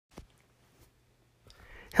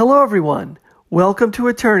Hello, everyone. Welcome to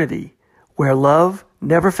Eternity, where love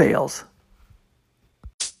never fails.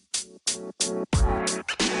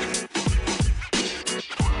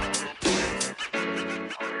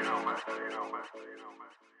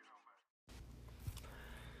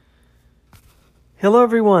 Hello,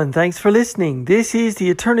 everyone. Thanks for listening. This is the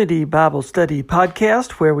Eternity Bible Study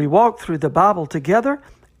Podcast, where we walk through the Bible together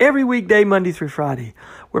every weekday, Monday through Friday.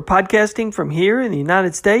 We're podcasting from here in the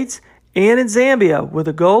United States and in Zambia with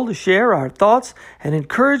a goal to share our thoughts and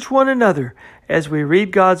encourage one another as we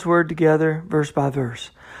read God's Word together, verse by verse.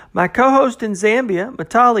 My co-host in Zambia,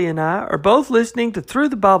 Matali, and I are both listening to Through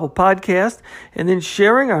the Bible podcast and then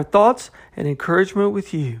sharing our thoughts and encouragement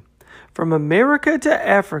with you. From America to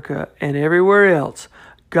Africa and everywhere else,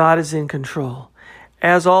 God is in control.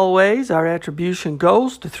 As always, our attribution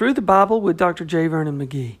goes to Through the Bible with Dr. J. Vernon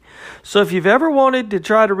McGee. So if you've ever wanted to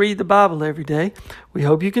try to read the Bible every day, we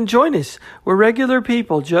hope you can join us. We're regular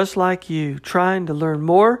people just like you, trying to learn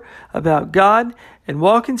more about God and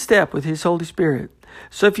walk in step with His Holy Spirit.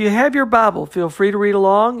 So if you have your Bible, feel free to read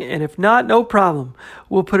along, and if not, no problem.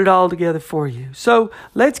 We'll put it all together for you. So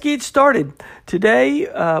let's get started. Today,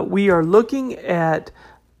 we are looking at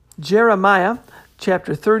Jeremiah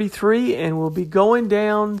chapter 33, and we'll be going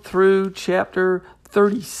down through chapter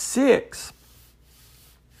 36.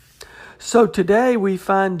 So today we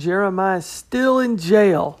find Jeremiah still in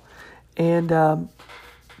jail, and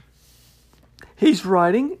he's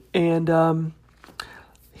writing, and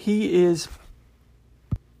he is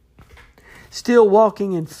still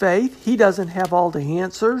walking in faith. He doesn't have all the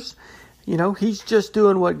answers. You know, he's just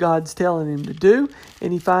doing what God's telling him to do,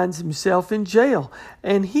 and he finds himself in jail.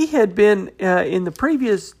 And he had been, in the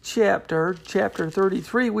previous chapter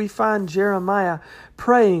 33, we find Jeremiah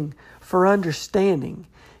praying for understanding,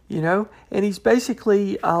 you know. And he's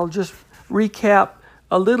basically, I'll just recap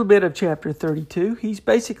a little bit of chapter 32. He's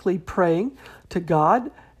basically praying to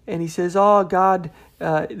God, and he says, oh, God,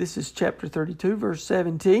 this is chapter 32, verse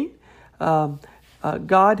 17.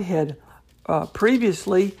 God had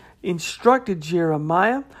previously instructed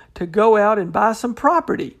Jeremiah to go out and buy some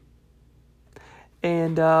property.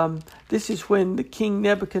 And this is when the King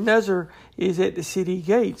Nebuchadnezzar is at the city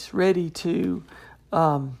gates, ready to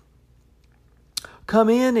come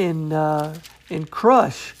in and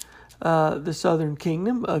crush the southern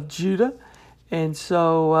kingdom of Judah. And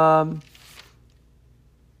so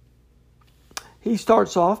he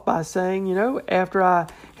starts off by saying, you know, after I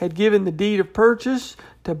had given the deed of purchase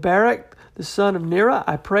to Barak, the son of Neriah,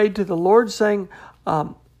 I prayed to the Lord, saying,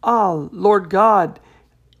 Lord God,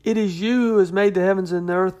 it is you who has made the heavens and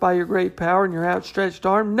the earth by your great power and your outstretched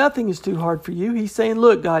arm. Nothing is too hard for you. He's saying,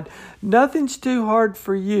 look, God, nothing's too hard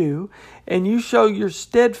for you, and you show your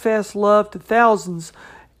steadfast love to thousands,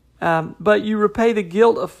 but you repay the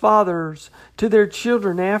guilt of fathers to their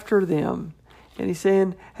children after them. And he's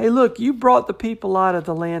saying, hey, look, you brought the people out of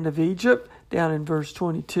the land of Egypt, down in verse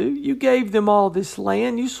 22. You gave them all this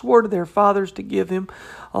land. You swore to their fathers to give them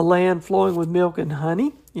a land flowing with milk and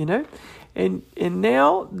honey, you know. And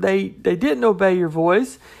now they didn't obey your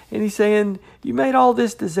voice. And he's saying, you made all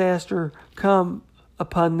this disaster come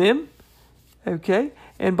upon them. Okay.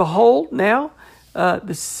 And behold, now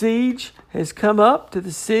the siege has come up to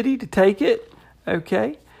the city to take it.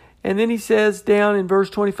 Okay. And then he says down in verse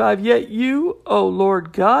 25, yet you, O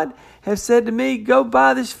Lord God, have said to me, go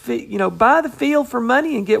buy buy the field for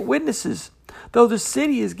money and get witnesses, though the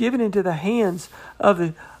city is given into the hands of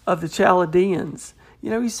the Chaldeans. You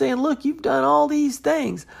know, he's saying, look, you've done all these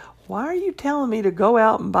things. Why are you telling me to go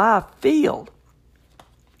out and buy a field?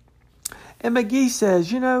 And McGee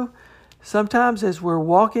says, you know, sometimes as we're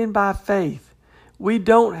walking by faith, we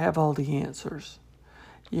don't have all the answers.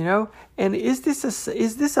 You know, and is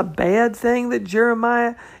this a bad thing that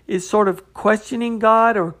Jeremiah is sort of questioning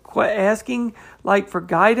God or asking like for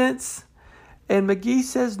guidance? And McGee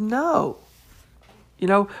says no. You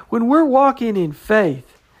know, when we're walking in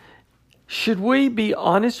faith, should we be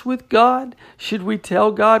honest with God? Should we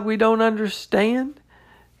tell God we don't understand?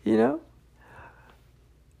 You know,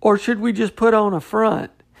 or should we just put on a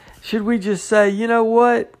front? Should we just say, you know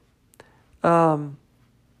what?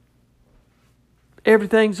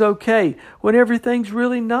 Everything's okay, when everything's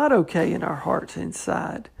really not okay in our hearts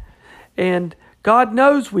inside. And God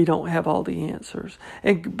knows we don't have all the answers.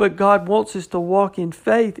 But God wants us to walk in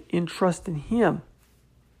faith, in trust in Him.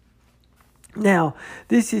 Now,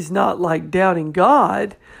 this is not like doubting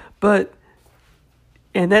God, and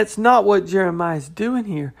that's not what Jeremiah is doing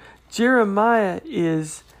here. Jeremiah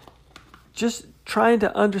is just trying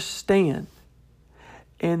to understand.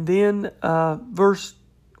 And then verse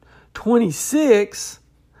 26,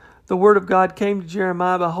 the word of God came to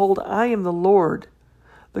Jeremiah, behold, I am the Lord,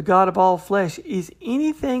 the God of all flesh. Is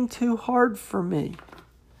anything too hard for me?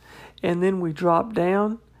 And then we drop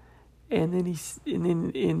down, and then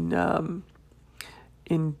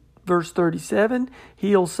in verse 37,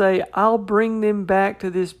 he'll say, I'll bring them back to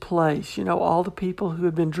this place. You know, all the people who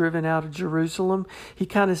have been driven out of Jerusalem. He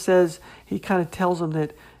kind of tells them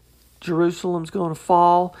that Jerusalem's going to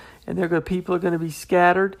fall, and people are going to be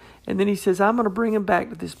scattered. And then he says, I'm going to bring them back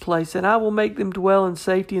to this place, and I will make them dwell in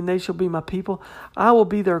safety, and they shall be my people. I will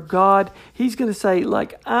be their God. He's going to say,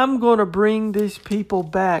 I'm going to bring these people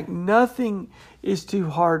back. Nothing is too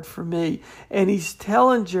hard for me. And he's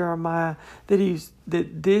telling Jeremiah that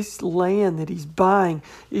this land that he's buying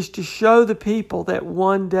is to show the people that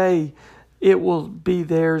one day it will be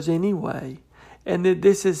theirs anyway. And that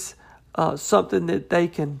this is something that they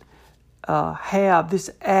can have. This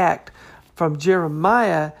act from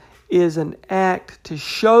Jeremiah is an act to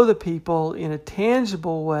show the people in a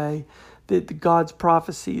tangible way that God's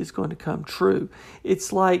prophecy is going to come true.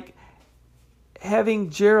 It's like having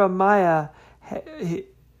Jeremiah's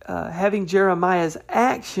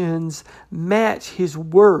actions match his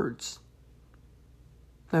words.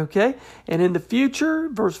 Okay? And in the future,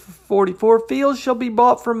 verse 44, fields shall be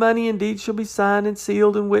bought for money, and deeds shall be signed and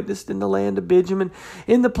sealed and witnessed in the land of Benjamin,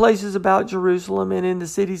 in the places about Jerusalem, and in the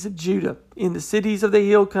cities of Judah, in the cities of the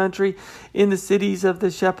hill country, in the cities of the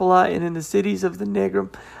Shephelah, and in the cities of the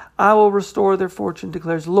Negrim. I will restore their fortune,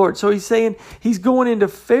 declares the Lord. So he's saying, he's going into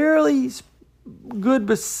fairly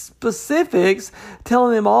good specifics,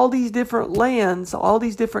 telling them all these different lands, all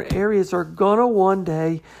these different areas are going to one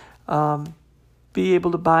day be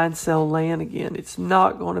able to buy and sell land again. It's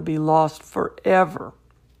not going to be lost forever.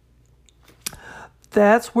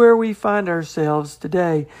 That's where we find ourselves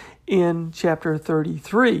today in chapter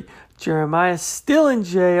 33. Jeremiah is still in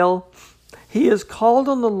jail. He has called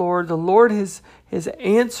on the Lord. The Lord has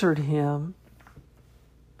answered him.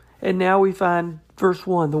 And now we find verse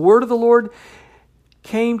 1. The word of the Lord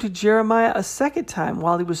came to Jeremiah a second time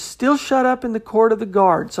while he was still shut up in the court of the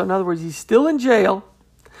guard. So in other words, he's still in jail.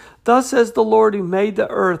 Thus says the Lord who made the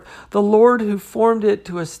earth, the Lord who formed it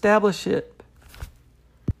to establish it.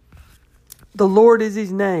 The Lord is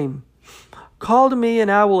his name. Call to me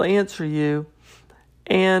and I will answer you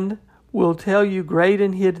and will tell you great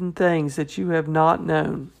and hidden things that you have not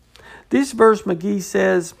known. This verse, McGee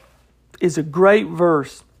says, is a great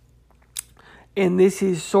verse. And this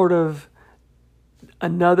is sort of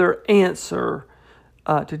another answer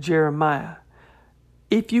to Jeremiah.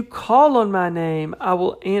 If you call on my name, I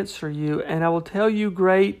will answer you, and I will tell you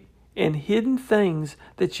great and hidden things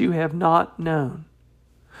that you have not known.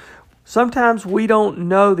 Sometimes we don't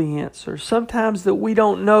know the answer. Sometimes that we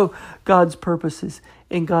don't know God's purposes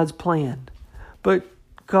and God's plan. But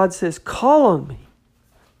God says, call on me,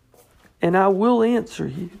 and I will answer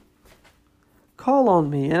you. Call on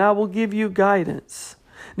me, and I will give you guidance.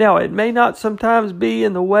 Now, it may not sometimes be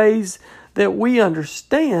in the ways that we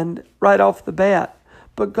understand right off the bat,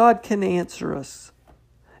 but God can answer us.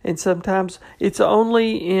 And sometimes it's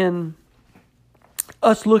only in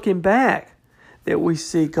us looking back that we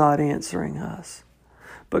see God answering us.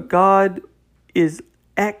 But God is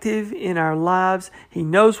active in our lives. He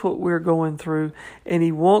knows what we're going through, and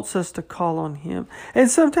He wants us to call on Him.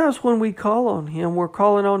 And sometimes when we call on Him, we're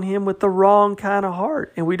calling on Him with the wrong kind of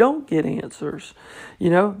heart, and we don't get answers. You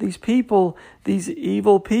know, these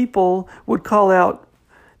evil people would call out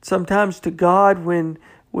sometimes to God when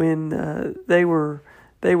they were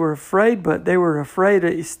afraid, but they were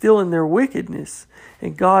afraid still in their wickedness.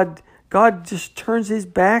 And God just turns His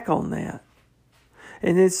back on that.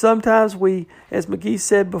 And then sometimes we, as McGee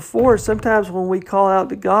said before, sometimes when we call out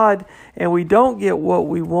to God and we don't get what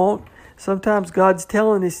we want, sometimes God's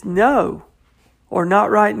telling us no, or not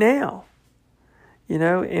right now. You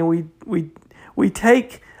know, and we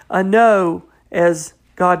take a no as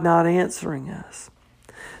God not answering us.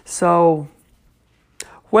 So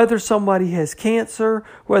whether somebody has cancer,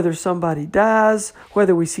 whether somebody dies,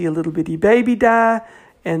 whether we see a little bitty baby die,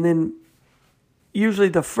 and then usually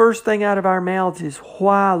the first thing out of our mouths is,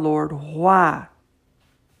 why, Lord, why?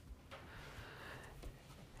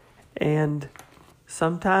 And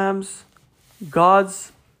sometimes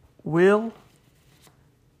God's will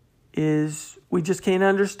is, we just can't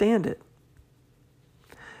understand it.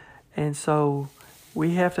 And so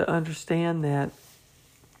we have to understand that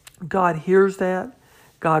God hears that.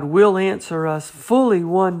 God will answer us fully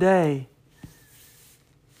one day.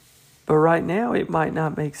 But right now it might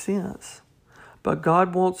not make sense. But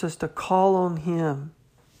God wants us to call on Him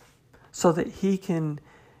so that He can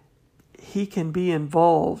be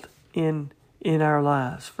involved in our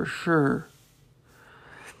lives for sure.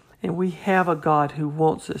 And we have a God who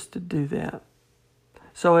wants us to do that.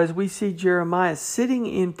 So as we see Jeremiah sitting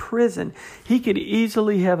in prison, he could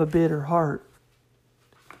easily have a bitter heart.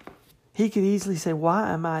 He could easily say,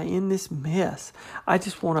 why am I in this mess? I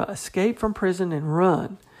just want to escape from prison and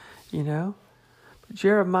run, But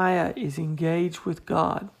Jeremiah is engaged with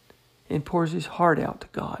God and pours his heart out to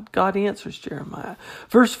God. God answers Jeremiah.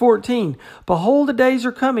 Verse 14, behold, the days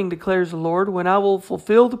are coming, declares the Lord, when I will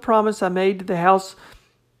fulfill the promise I made to the house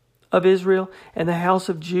of Israel and the house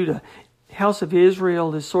of Judah. House of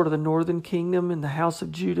Israel is sort of the northern kingdom, and the house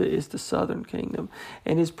of Judah is the southern kingdom.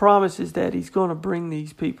 And his promise is that he's going to bring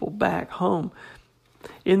these people back home.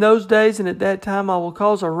 In those days and at that time, I will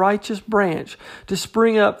cause a righteous branch to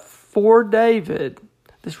spring up for David.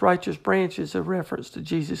 This righteous branch is a reference to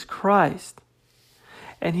Jesus Christ.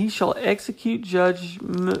 And he shall execute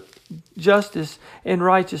justice and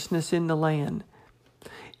righteousness in the land.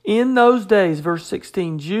 In those days, verse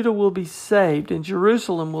 16, Judah will be saved and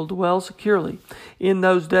Jerusalem will dwell securely. In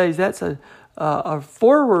those days, that's a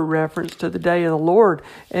forward reference to the day of the Lord.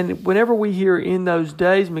 And whenever we hear in those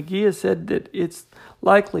days, McGee said that it's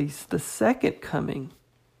likely the second coming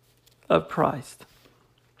of Christ.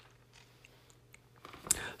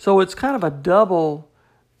 So it's kind of a double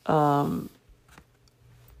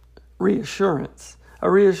reassurance. A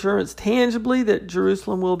reassurance tangibly that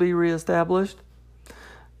Jerusalem will be reestablished.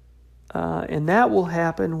 And that will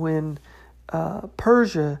happen when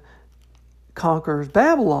Persia conquers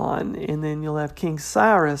Babylon, and then you'll have King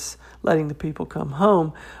Cyrus letting the people come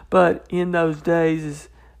home. But in those days,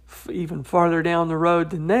 even farther down the road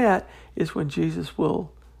than that, is when Jesus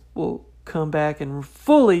will come back and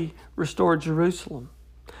fully restore Jerusalem.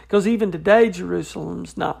 Because even today,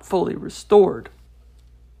 Jerusalem's not fully restored.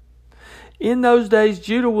 In those days,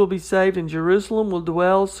 Judah will be saved and Jerusalem will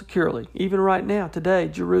dwell securely. Even right now, today,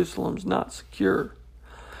 Jerusalem's not secure.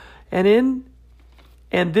 And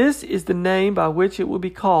this is the name by which it will be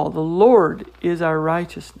called. The Lord is our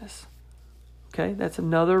righteousness. Okay, that's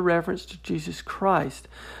another reference to Jesus Christ.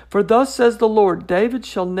 For thus says the Lord, David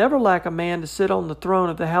shall never lack a man to sit on the throne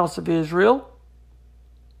of the house of Israel.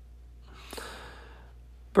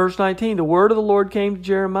 Verse 19, the word of the Lord came to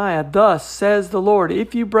Jeremiah. Thus says the Lord,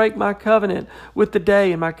 if you break my covenant with the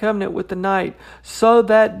day and my covenant with the night, so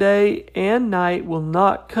that day and night will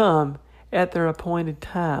not come at their appointed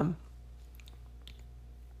time.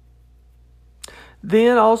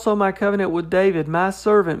 Then also my covenant with David, my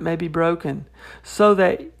servant, may be broken, so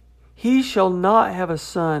that he shall not have a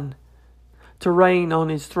son to reign on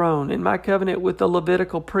his throne. And my covenant with the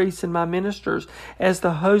Levitical priests and my ministers, as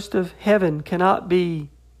the host of heaven cannot be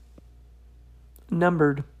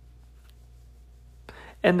numbered,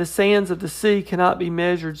 and the sands of the sea cannot be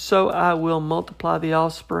measured, so I will multiply the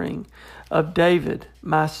offspring of David,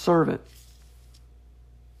 my servant,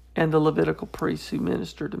 and the Levitical priests who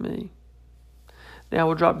minister to me. Now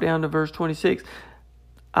we'll drop down to verse 26.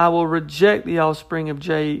 I will reject the offspring of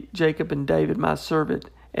Jacob and David, my servant,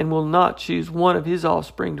 and will not choose one of his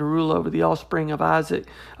offspring to rule over the offspring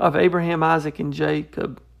of Abraham, Isaac, and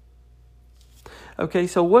Jacob. Okay,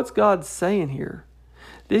 so what's God saying here?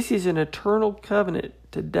 This is an eternal covenant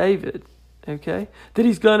to David, okay? That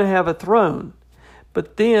he's going to have a throne.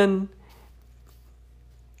 But then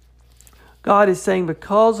God is saying,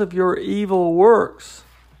 because of your evil works,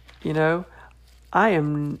 I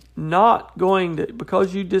am not going to,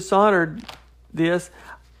 because you dishonored this,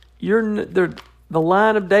 the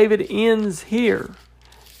line of David ends here.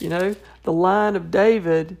 The line of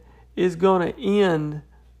David is going to end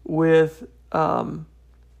with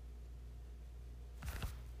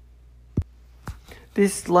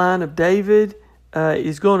this line of David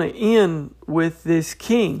is going to end with this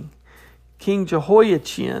king, King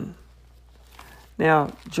Jehoiachin.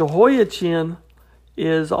 Now, Jehoiachin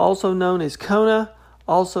is also known as Konah,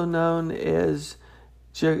 also known as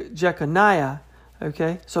Jeconiah.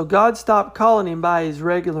 Okay, so God stopped calling him by his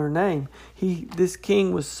regular name. This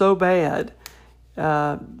king was so bad.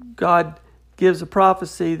 God gives a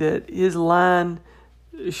prophecy that his line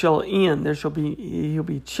shall end. He'll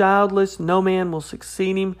be childless. No man will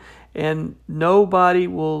succeed him, and nobody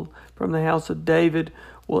from the house of David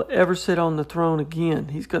will ever sit on the throne again.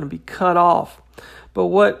 He's going to be cut off. But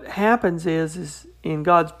what happens is in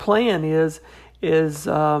God's plan is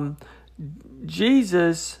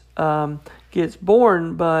Jesus gets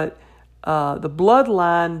born, but the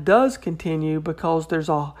bloodline does continue because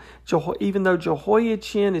even though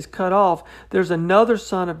Jehoiachin is cut off, there's another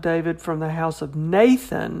son of David from the house of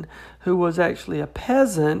Nathan who was actually a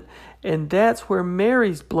peasant, and that's where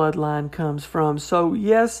Mary's bloodline comes from. So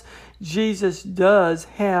yes, Jesus does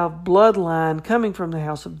have bloodline coming from the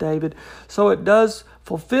house of David. So it does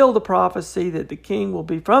fulfill the prophecy that the king will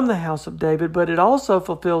be from the house of David, but it also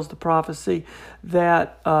fulfills the prophecy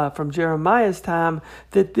that from Jeremiah's time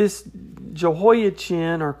that this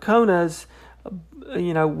Jehoiachin or Konaz,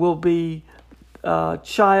 will be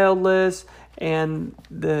childless, and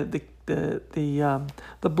the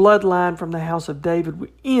bloodline from the house of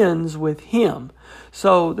David ends with him.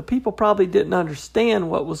 So the people probably didn't understand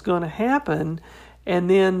what was going to happen, and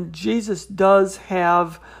then Jesus does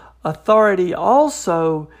have authority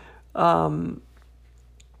also, that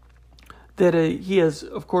he is,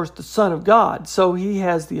 of course, the Son of God. So he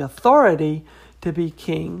has the authority to be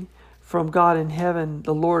king from God in heaven,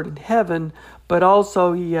 the Lord in heaven, but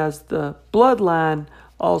also he has the bloodline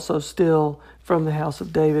also still from the house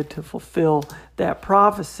of David to fulfill that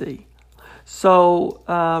prophecy. So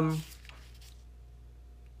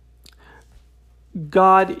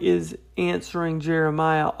God is answering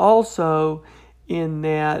Jeremiah also in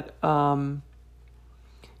that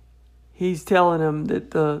he's telling him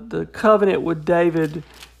that the covenant with David,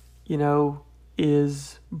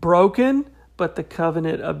 is broken, but the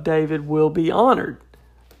covenant of David will be honored.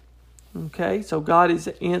 Okay, so God is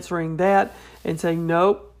answering that and saying,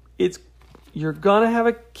 nope, you're going to have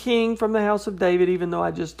a king from the house of David, even though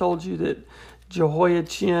I just told you that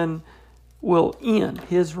Jehoiachin will end.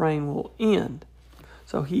 His reign will end.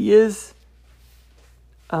 So he is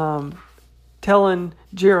telling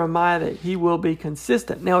Jeremiah that he will be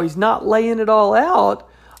consistent. Now, he's not laying it all out,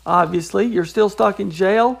 obviously. You're still stuck in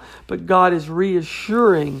jail, but God is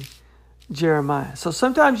reassuring Jeremiah. So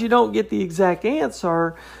sometimes you don't get the exact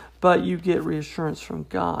answer, but you get reassurance from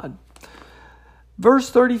God.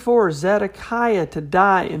 Verse 34, Zedekiah to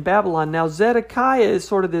die in Babylon. Now, Zedekiah is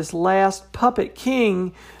sort of this last puppet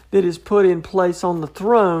king that is put in place on the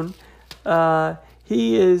throne.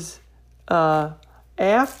 He is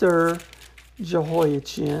after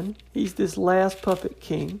Jehoiachin. He's this last puppet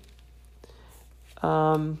king.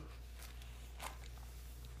 The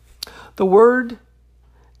word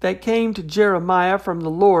that came to Jeremiah from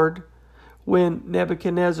the Lord when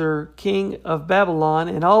Nebuchadnezzar, king of Babylon,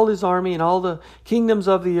 and all his army and all the kingdoms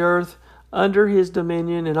of the earth under his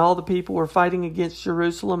dominion, and all the people were fighting against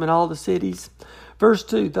Jerusalem and all the cities. Verse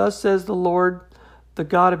 2, Thus says the Lord, the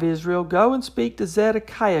God of Israel, Go and speak to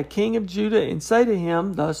Zedekiah, king of Judah, and say to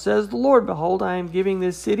him, Thus says the Lord, Behold, I am giving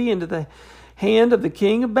this city into the hand of the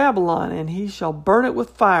king of Babylon, and he shall burn it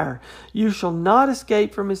with fire. You shall not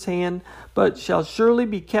escape from his hand, but shall surely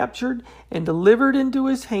be captured and delivered into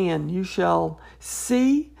his hand. You shall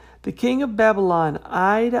see the king of Babylon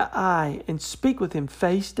eye to eye, and speak with him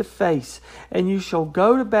face to face, and you shall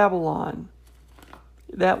go to Babylon.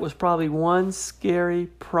 That was probably one scary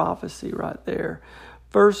prophecy right there.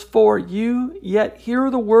 Verse 4, You yet hear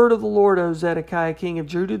the word of the Lord, O Zedekiah, king of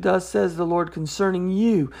Judah. Thus says the Lord concerning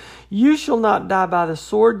you. You shall not die by the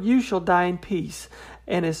sword, you shall die in peace.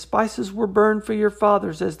 And as spices were burned for your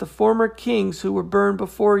fathers, as the former kings who were burned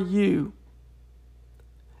before you,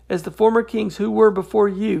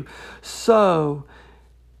 so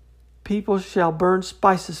people shall burn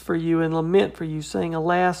spices for you and lament for you, saying,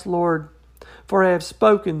 Alas, Lord, for I have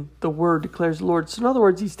spoken the word, declares the Lord. So in other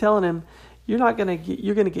words, he's telling him, you're going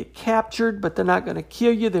to get captured, but they're not going to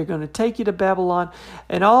kill you. They're going to take you to Babylon.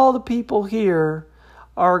 And all the people here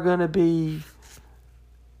are going to be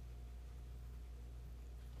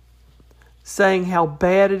saying how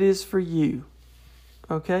bad it is for you.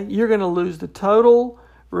 Okay? You're going to lose the total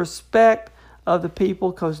respect of the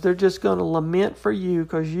people because they're just going to lament for you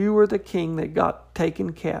because you were the king that got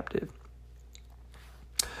taken captive.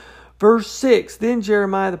 Verse 6, Then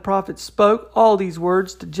Jeremiah the prophet spoke all these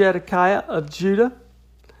words to Zedekiah of Judah.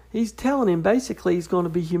 He's telling him basically he's going to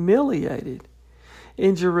be humiliated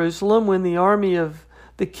in Jerusalem when the army of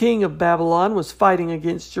the king of Babylon was fighting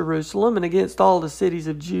against Jerusalem and against all the cities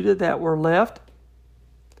of Judah that were left.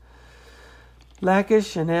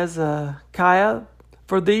 Lachish and Hezekiah,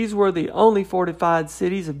 for these were the only fortified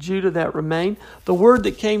cities of Judah that remained. The word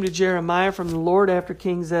that came to Jeremiah from the Lord after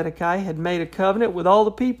King Zedekiah had made a covenant with all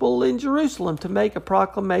the people in Jerusalem to make a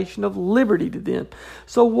proclamation of liberty to them.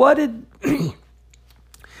 So what did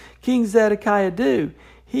King Zedekiah do?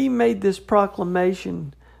 He made this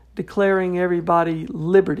proclamation declaring everybody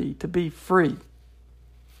liberty, to be free.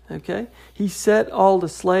 Okay? He set all the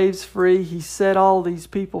slaves free. He set all these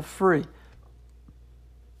people free.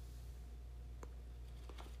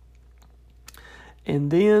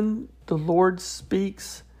 And then the Lord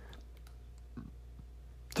speaks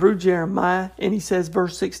through Jeremiah. And he says,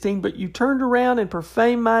 verse 16, but you turned around and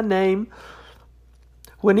profaned my name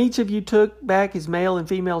when each of you took back his male and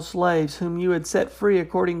female slaves, whom you had set free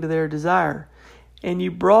according to their desire. And you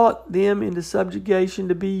brought them into subjugation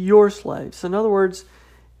to be your slaves. So in other words,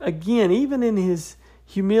 again, even in his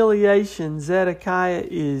humiliation, Zedekiah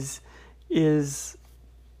is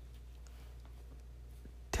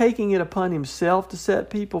taking it upon himself to set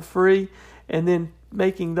people free and then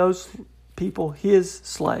making those people his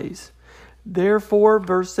slaves. Therefore,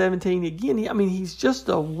 verse 17, again, he's just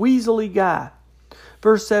a weaselly guy.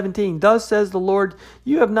 Verse 17, thus says the Lord,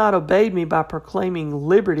 you have not obeyed me by proclaiming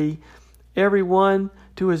liberty, every one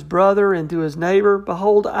to his brother and to his neighbor.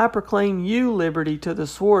 Behold, I proclaim you liberty to the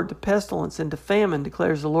sword, to pestilence, and to famine,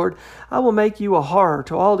 declares the Lord. I will make you a horror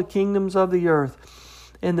to all the kingdoms of the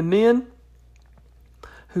earth. And the men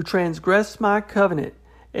who transgressed my covenant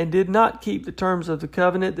and did not keep the terms of the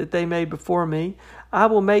covenant that they made before me, I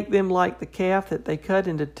will make them like the calf that they cut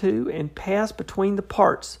into two and pass between the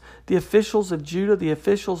parts. The officials of Judah, the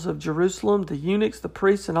officials of Jerusalem, the eunuchs, the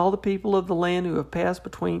priests, and all the people of the land who have passed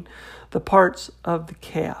between the parts of the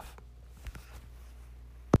calf.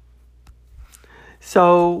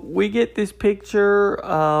 So we get this picture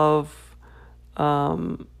of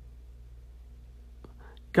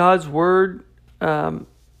God's word,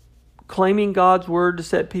 claiming God's word to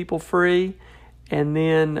set people free, and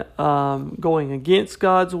then going against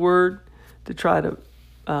God's word to try to,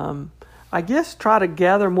 try to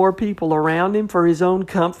gather more people around him for his own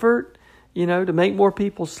comfort, to make more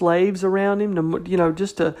people slaves around him,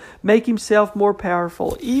 just to make himself more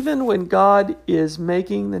powerful. Even when God is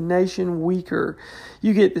making the nation weaker,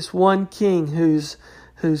 you get this one king who's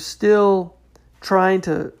still trying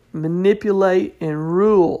to manipulate and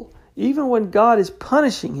rule. Even when God is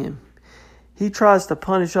punishing him, he tries to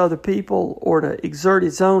punish other people or to exert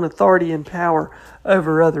his own authority and power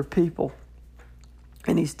over other people.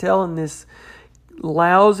 And he's telling this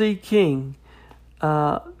lousy king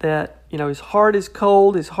that, his heart is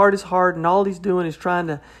cold, his heart is hard, and all he's doing is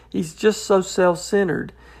he's just so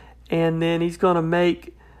self-centered. And then he's going to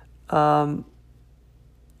make,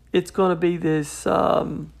 it's going to be this,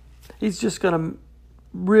 he's just going to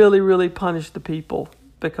really, really punish the people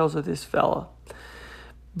because of this fella.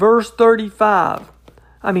 Chapter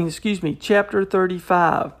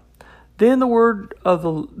 35. Then the word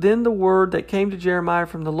that came to Jeremiah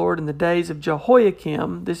from the Lord in the days of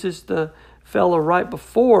Jehoiakim, this is the fellow right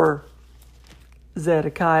before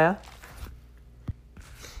Zedekiah,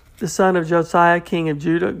 the son of Josiah, king of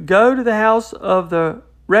Judah, go to the house of the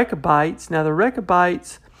Rechabites. Now the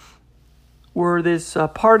Rechabites were this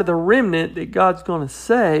part of the remnant that God's going to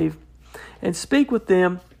save, and speak with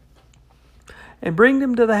them and bring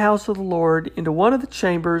them to the house of the Lord into one of the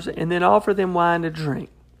chambers, and then offer them wine to drink.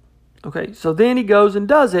 Okay, so then he goes and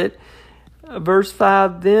does it. Verse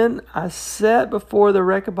 5, then I set before the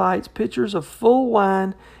Rechabites pitchers of full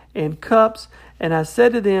wine and cups, and I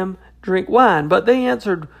said to them, drink wine. But they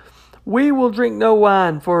answered, we will drink no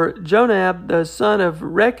wine, for Jonab, the son of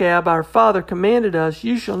Rechab, our father, commanded us,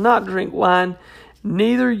 you shall not drink wine,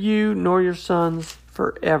 neither you nor your sons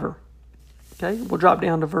forever. Okay, we'll drop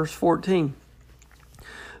down to verse 14.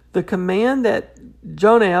 The command that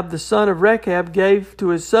Jonab, the son of Rechab, gave to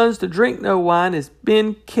his sons to drink no wine has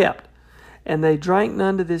been kept, and they drank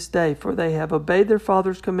none to this day, for they have obeyed their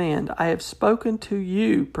father's command. I have spoken to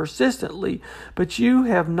you persistently, but you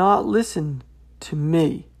have not listened to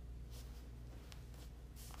me.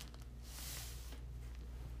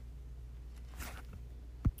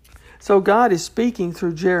 So God is speaking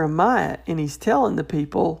through Jeremiah, and he's telling the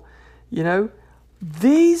people,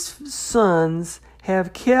 these sons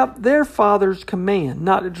have kept their father's command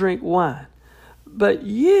not to drink wine, but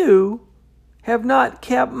you have not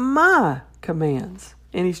kept my commands.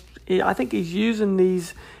 And I think he's using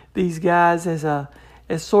these guys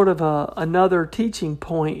as sort of another teaching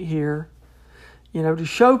point here, to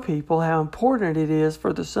show people how important it is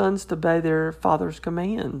for the sons to obey their father's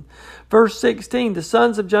command. Verse 16, the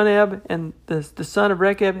sons of Jonab and the son of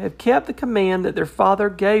Rechab have kept the command that their father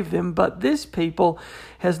gave them, but this people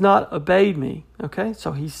has not obeyed me. Okay,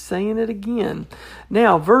 so he's saying it again.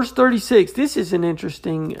 Now, verse 36, this is an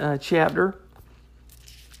interesting chapter.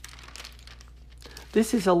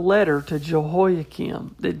 This is a letter to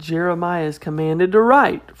Jehoiakim that Jeremiah is commanded to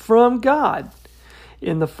write from God.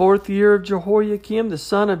 In the 4th year of Jehoiakim, the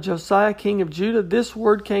son of Josiah, king of Judah, this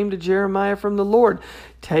word came to Jeremiah from the Lord.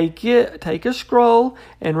 Take a scroll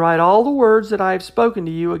and write all the words that I have spoken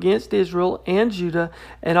to you against Israel and Judah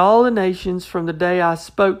and all the nations from the day I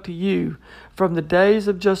spoke to you, from the days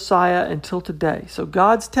of Josiah until today. So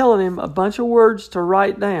God's telling him a bunch of words to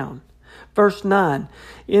write down. Verse 9,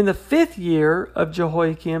 in the 5th year of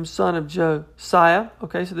Jehoiakim, son of Josiah,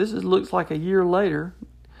 okay, so this looks like a year later,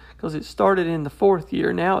 because it started in the 4th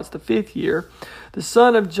year. Now it's the 5th year. The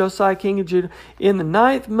son of Josiah, king of Judah, in the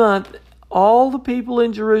 9th month, all the people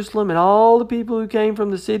in Jerusalem and all the people who came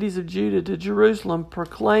from the cities of Judah to Jerusalem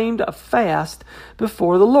proclaimed a fast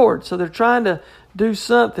before the Lord. So they're trying to do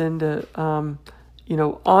something to,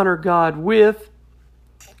 honor God with.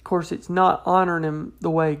 Of course, it's not honoring Him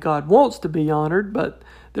the way God wants to be honored, but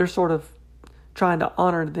they're sort of trying to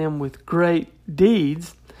honor them with great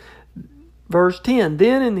deeds. Verse 10,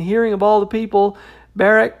 then in the hearing of all the people,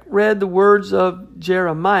 Barak read the words of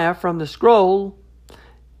Jeremiah from the scroll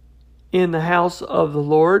in the house of the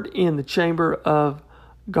Lord in the chamber of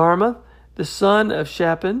Garma, the son of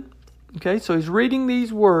Shaphan. Okay, so he's reading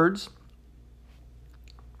these words.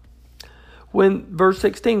 Verse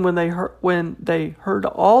 16, when they heard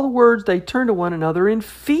all the words, they turned to one another in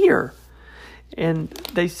fear. And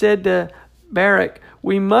they said to Barak,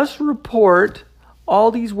 we must report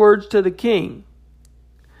all these words to the king.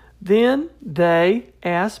 Then they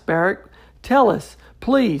asked Barak, tell us,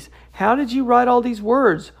 please, how did you write all these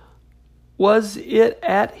words? Was it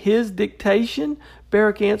at his dictation?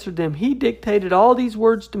 Barak answered them, he dictated all these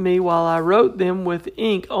words to me while I wrote them with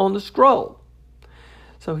ink on the scroll.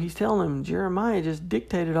 So he's telling them, Jeremiah just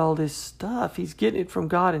dictated all this stuff. He's getting it from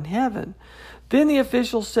God in heaven. Then the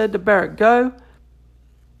officials said to Barak, go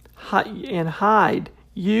and hide,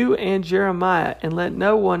 you and Jeremiah, and let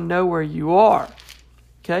no one know where you are.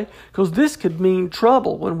 Okay? Because this could mean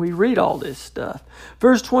trouble when we read all this stuff.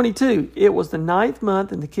 Verse 22, it was the 9th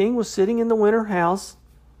month, and the king was sitting in the winter house,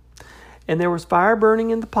 and there was fire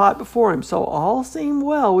burning in the pot before him. So all seemed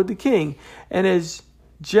well with the king. And as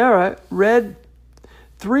Jerah read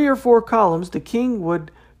 3 or 4 columns, the king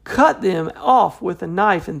would cut them off with a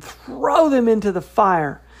knife and throw them into the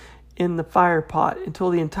fire in the fire pot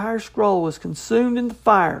until the entire scroll was consumed in the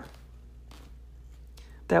fire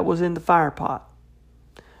that was in the fire pot.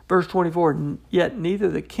 Verse 24, yet neither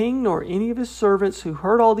the king nor any of his servants who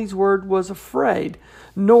heard all these words was afraid,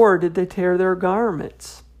 nor did they tear their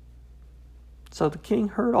garments. So the king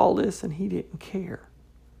heard all this and he didn't care.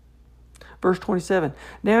 Verse 27,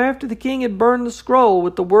 now after the king had burned the scroll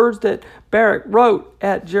with the words that Barak wrote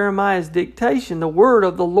at Jeremiah's dictation, the word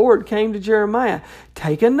of the Lord came to Jeremiah,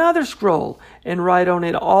 take another scroll and write on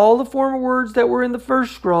it all the former words that were in the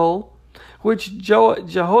first scroll, which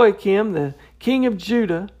Jehoiakim, the king of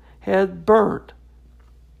Judah, had burnt.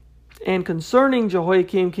 And concerning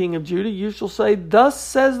Jehoiakim, king of Judah, you shall say, thus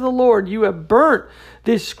says the Lord, you have burnt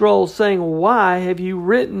this scroll, saying, why have you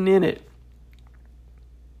written in it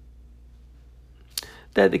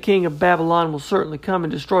that the king of Babylon will certainly come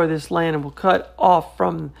and destroy this land and will cut off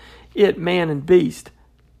from it man and beast?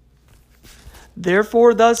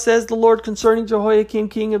 Therefore, thus says the Lord concerning Jehoiakim,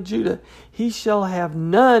 king of Judah, he shall have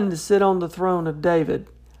none to sit on the throne of David,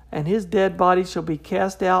 and his dead body shall be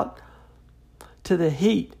cast out to the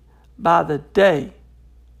heat by the day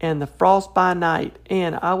and the frost by night.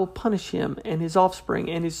 And I will punish him and his offspring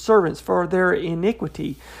and his servants for their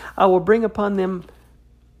iniquity. I will bring upon them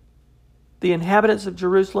the inhabitants of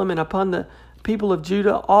Jerusalem and upon the people of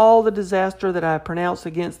Judah all the disaster that I pronounced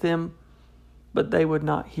against them, but they would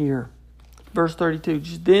not hear. Verse 32,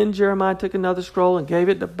 then Jeremiah took another scroll and gave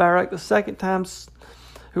it to Barak the second time,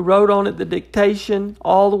 who wrote on it the dictation.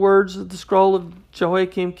 All the words of the scroll of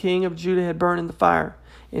Jehoiakim, king of Judah, had burned in the fire,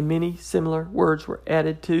 and many similar words were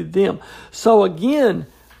added to them. So again,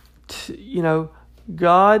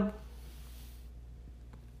 God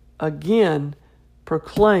again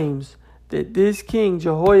proclaims that this king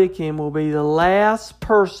Jehoiakim will be the last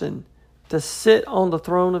person to sit on the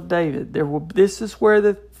throne of David. This is where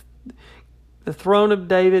the throne of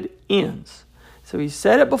David ends. So he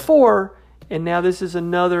said it before, and now this is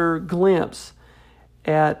another glimpse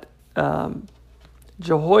at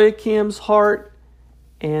Jehoiakim's heart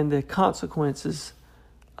and the consequences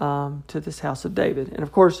to this house of David. And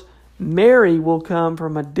of course, Mary will come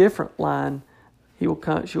from a different line.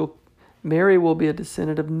 Mary will be a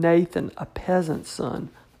descendant of Nathan, a peasant son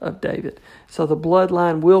of David. So the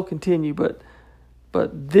bloodline will continue, but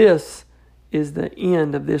this is the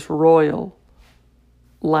end of this royal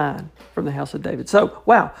line from the house of David. So,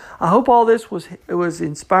 wow, I hope all this was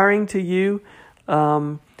inspiring to you.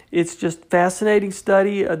 It's just fascinating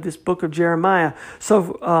study of this book of Jeremiah.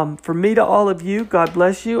 So from me to all of you, God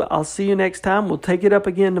bless you. I'll see you next time. We'll take it up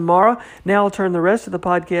again tomorrow. Now I'll turn the rest of the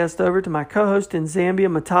podcast over to my co-host in Zambia,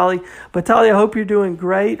 Matali. Matali, I hope you're doing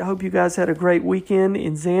great. I hope you guys had a great weekend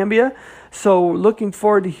in Zambia. So looking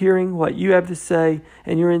forward to hearing what you have to say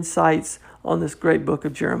and your insights on this great book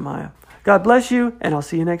of Jeremiah. God bless you, and I'll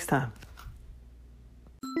see you next time.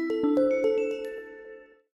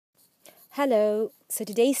 Hello. So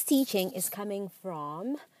today's teaching is coming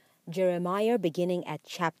from Jeremiah, beginning at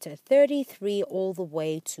chapter 33 all the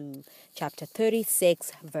way to chapter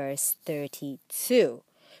 36, verse 32.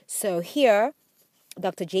 So here,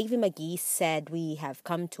 Dr. J.V. McGee said we have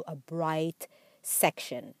come to a bright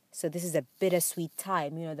section. So this is a bittersweet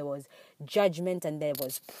time. There was judgment and there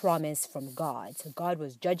was promise from God. So God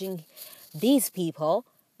was judging these people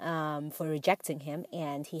for rejecting him,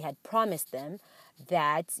 and he had promised them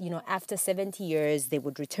that, after 70 years, they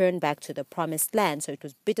would return back to the promised land. So it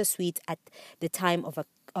was bittersweet at the time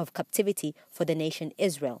of captivity for the nation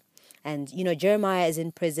Israel. And, Jeremiah is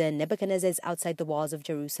in prison. Nebuchadnezzar is outside the walls of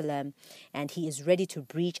Jerusalem, and he is ready to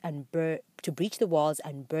breach the walls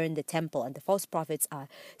and burn the temple. And the false prophets are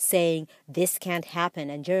saying this can't happen.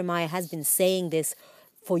 And Jeremiah has been saying this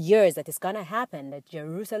for years, that it's going to happen, that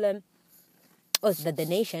that the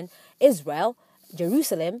nation Israel,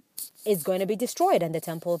 Jerusalem, is going to be destroyed, and the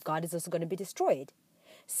temple of God is also going to be destroyed.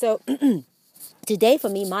 So today, for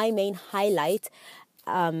me, my main highlight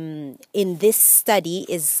in this study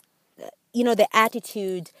is the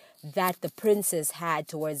attitude that the princes had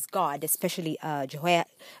towards God, especially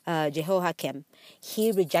Jehoiakim.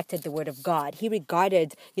 He rejected the word of God. He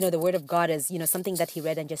regarded, the word of God as, something that he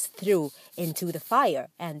read and just threw into the fire.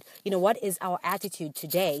 And, what is our attitude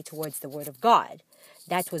today towards the word of God?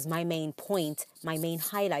 That was my main point, my main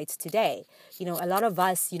highlight today. A lot of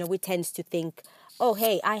us, we tend to think, oh,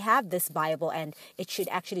 hey, I have this Bible and it should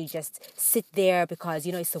actually just sit there because,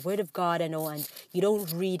 it's the word of God and all, and you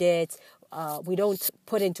don't read it. We don't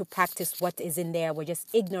put into practice what is in there. We're just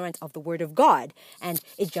ignorant of the word of God, and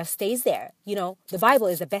it just stays there. The Bible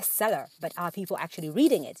is a bestseller, but are people actually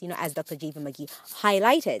reading it? As Dr. J.V. McGee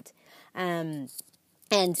highlighted. And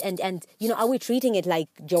are we treating it like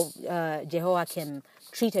Jehoiakim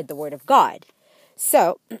treated the word of God?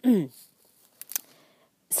 So,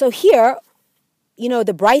 here,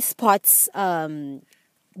 the bright spots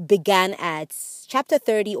began at chapter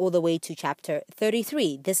 30 all the way to chapter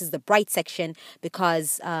 33. This is the bright section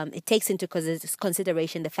because it takes into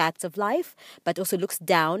consideration the facts of life, but also looks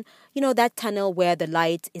down, that tunnel where the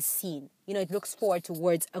light is seen. It looks forward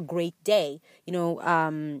towards a great day.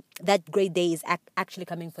 That great day is actually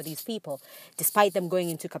coming for these people. Despite them going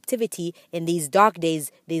into captivity in these dark days,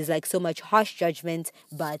 there's like so much harsh judgment,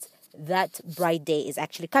 but that bright day is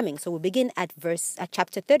actually coming. So we begin at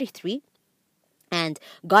chapter 33. And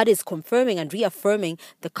God is confirming and reaffirming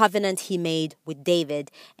the covenant he made with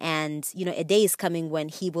David. And, a day is coming when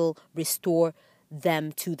he will restore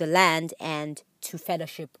them to the land and to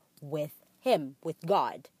fellowship with him, with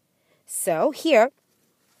God. So here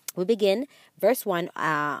we begin verse 1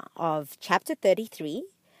 of chapter 33.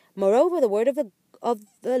 Moreover, the word of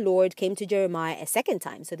the Lord came to Jeremiah a second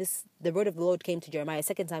time. So the word of the Lord came to Jeremiah a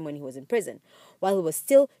second time when he was in prison, while he was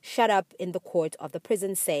still shut up in the court of the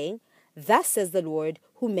prison, saying, Thus says the Lord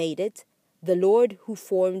who made it, the Lord who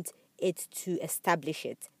formed it to establish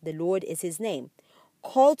it. The Lord is his name.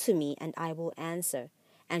 Call to me, and I will answer,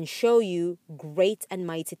 and show you great and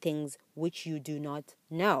mighty things which you do not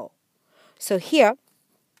know. So here,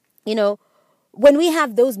 when we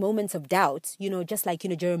have those moments of doubt, just like,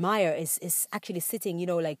 Jeremiah is actually sitting,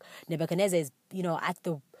 like Nebuchadnezzar is, at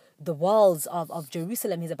the walls of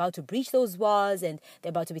Jerusalem. He's about to breach those walls and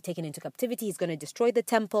they're about to be taken into captivity. He's going to destroy the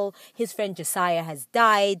temple. His friend Josiah has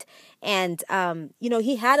died. And,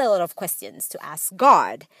 he had a lot of questions to ask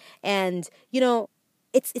God. And,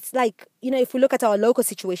 it's like, if we look at our local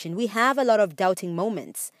situation, we have a lot of doubting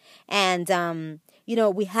moments. And,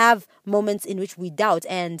 we have moments in which we doubt.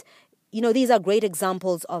 And, these are great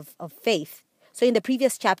examples of faith. So in the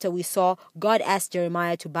previous chapter, we saw God asked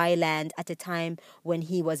Jeremiah to buy land at a time when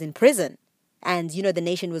he was in prison. And, the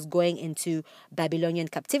nation was going into Babylonian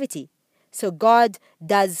captivity. So God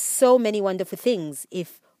does so many wonderful things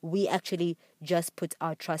if we actually just put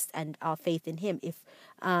our trust and our faith in him, if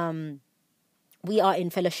we are in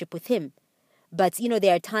fellowship with him. But,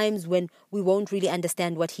 there are times when we won't really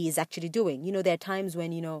understand what he is actually doing. There are times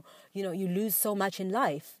when, you lose so much in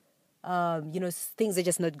life. Things are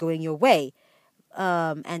just not going your way.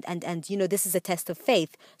 And this is a test of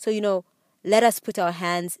faith. So, let us put our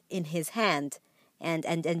hands in his hand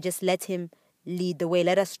and just let him lead the way.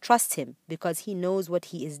 Let us trust him because he knows what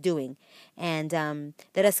he is doing. And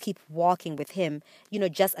let us keep walking with him,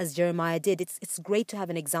 just as Jeremiah did. It's great to have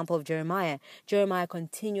an example of Jeremiah. Jeremiah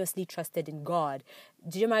continuously trusted in God.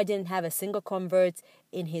 Jeremiah didn't have a single convert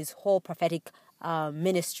in his whole prophetic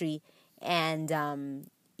ministry. And,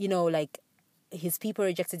 his people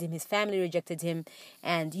rejected him, his family rejected him,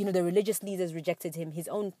 and, the religious leaders rejected him, his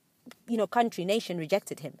own, country, nation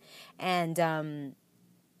rejected him. And,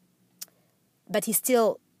 but he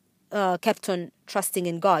still, kept on trusting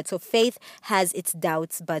in God. So faith has its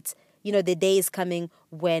doubts, but the day is coming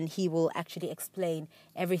when he will actually explain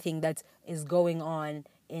everything that is going on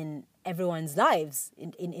in everyone's lives,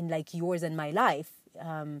 in like yours and my life,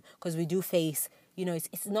 because we do face,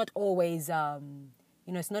 it's not always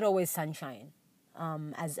it's not always sunshine.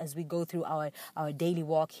 As we go through our daily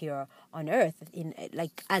walk here on earth, in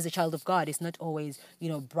like as a child of God, it's not always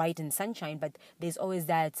bright and sunshine, but there's always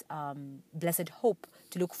that blessed hope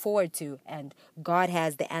to look forward to, and God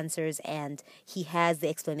has the answers and He has the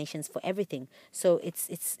explanations for everything. So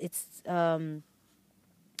it's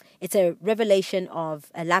a revelation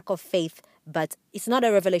of a lack of faith, but it's not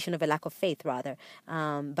a revelation of a lack of faith, rather,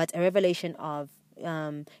 but a revelation of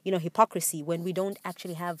hypocrisy, when we don't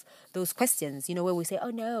actually have those questions, where we say,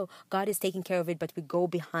 oh no, God is taking care of it, but we go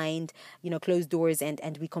behind, closed doors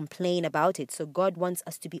and we complain about it. So God wants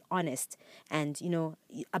us to be honest and,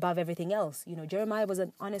 above everything else. Jeremiah was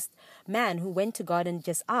an honest man who went to God and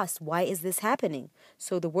just asked, why is this happening?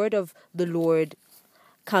 So the word of the Lord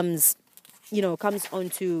comes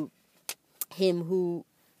onto him who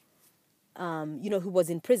was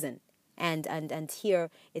in prison. And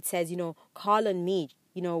here it says, call on me.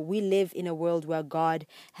 We live in a world where God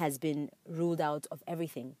has been ruled out of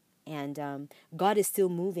everything. And God is still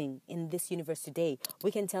moving in this universe today.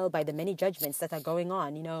 We can tell by the many judgments that are going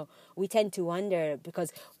on. We tend to wonder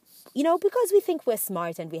because we think we're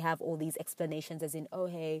smart and we have all these explanations as in, oh,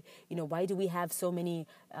 hey, why do we have so many,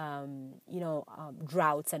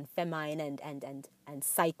 droughts and famine and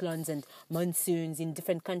cyclones and monsoons in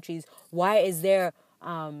different countries? Why is there,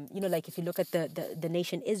 like if you look at the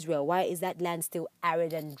nation Israel, why is that land still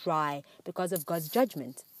arid and dry? Because of God's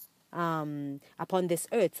judgment upon this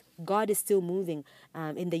earth. God is still moving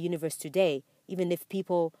in the universe today, even if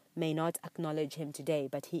people may not acknowledge him today,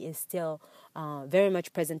 but he is still very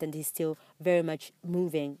much present and he's still very much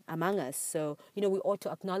moving among us. So, we ought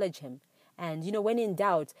to acknowledge him. And, when in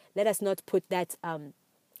doubt, let us not put that,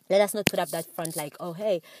 let us not put up that front like, oh,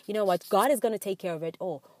 hey, you know what, God is going to take care of it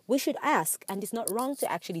all. We should ask, and it's not wrong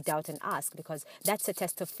to actually doubt and ask, because that's a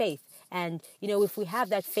test of faith. And, if we have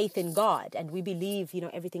that faith in God and we believe,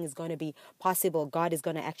 everything is going to be possible, God is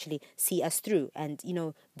going to actually see us through. And,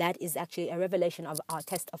 that is actually a revelation of our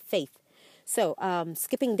test of faith. So,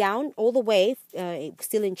 skipping down all the way,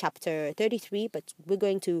 still in chapter 33, but we're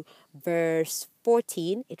going to verse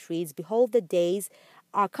 14. It reads, behold, the days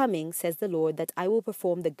are coming, says the Lord, that I will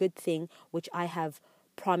perform the good thing which I have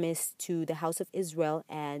promised to the house of Israel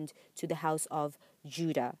and to the house of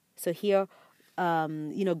Judah. So here,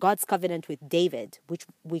 God's covenant with David, which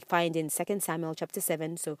we find in 2 Samuel chapter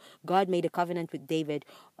 7. So God made a covenant with David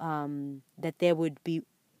that there would be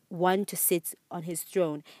one to sit on his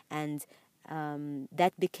throne, and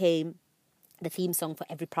that became the theme song for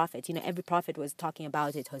every prophet. Every prophet was talking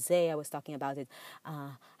about it. Hosea was talking about it.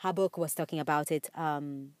 Habakkuk was talking about it.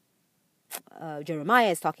 Jeremiah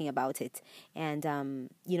is talking about it. And,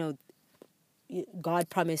 God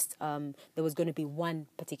promised there was going to be one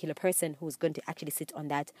particular person who was going to actually sit on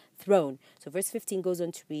that throne. So verse 15 goes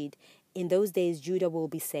on to read, in those days Judah will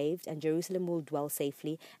be saved and Jerusalem will dwell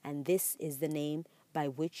safely, and this is the name by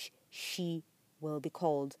which she will be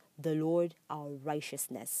called, the Lord our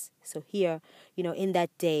righteousness. So here, in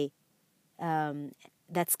that day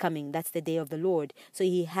that's coming, that's the day of the Lord. So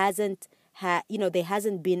he hasn't there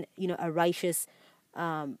hasn't been, a righteous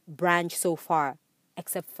branch so far,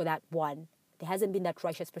 except for that one. There hasn't been that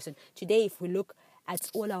righteous person. Today, if we look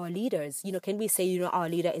at all our leaders, can we say, our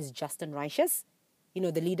leader is just and righteous?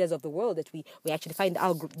 The leaders of the world that we actually find,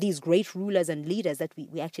 these great rulers and leaders that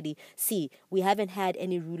we actually see. We haven't had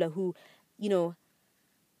any ruler who,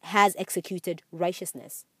 has executed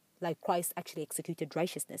righteousness, like Christ actually executed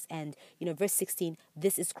righteousness. And, verse 16,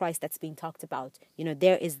 this is Christ that's being talked about.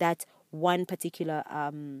 There is that one particular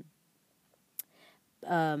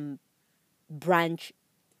branch,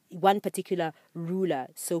 one particular ruler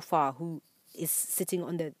so far who is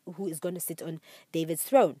going to sit on David's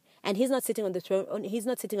throne. And he's not sitting on the throne. He's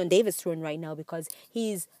not sitting on David's throne right now, because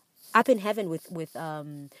he's up in heaven with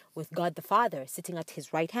God the Father, sitting at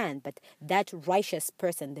his right hand. But that righteous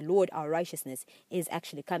person, the Lord our righteousness, is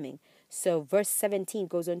actually coming. So verse 17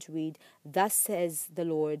 goes on to read, thus says the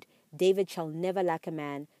Lord, David shall never lack a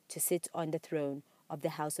man to sit on the throne of the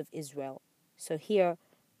house of Israel. So here,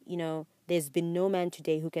 there's been no man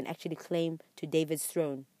today who can actually claim to David's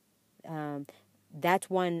throne. That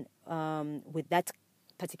one with that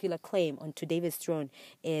particular claim onto David's throne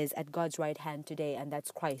is at God's right hand today, and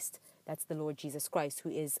that's Christ. That's the Lord Jesus Christ,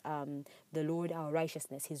 who is the Lord our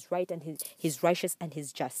righteousness. He's right and he's righteous and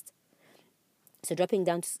he's just. So dropping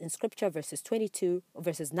down in scripture, verses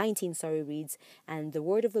 19, reads, "And the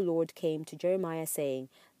word of the Lord came to Jeremiah, saying,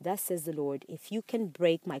 Thus says the Lord, if you can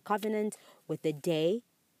break my covenant with the day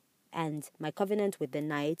and my covenant with the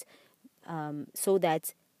night, so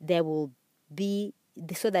that there will be,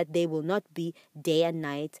 so that they will not be day and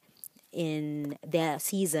night in their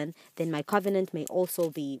season, then my covenant may also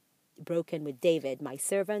be broken with David, my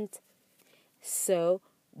servant, so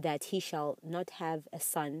that he shall not have a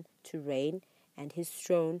son to reign and his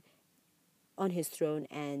throne on his throne,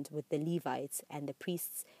 and with the Levites and the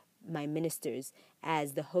priests my ministers,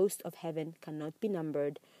 as the host of heaven cannot be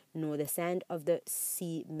numbered, nor the sand of the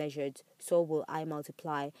sea measured, so will I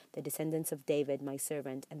multiply the descendants of David my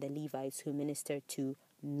servant and the Levites who minister to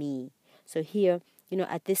me." So here,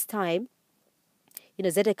 at this time,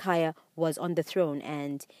 Zedekiah was on the throne,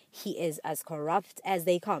 and he is as corrupt as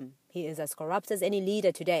they come. He is as corrupt as any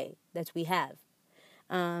leader today that we have.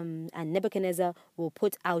 And Nebuchadnezzar will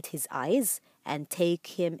put out his eyes and take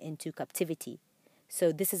him into captivity.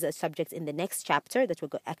 So this is a subject in the next chapter that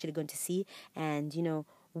we're actually going to see. And,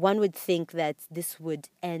 one would think that this would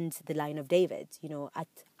end the line of David,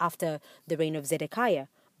 after the reign of Zedekiah.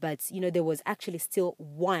 But, there was actually still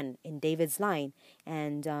one in David's line.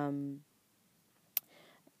 And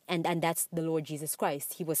that's the Lord Jesus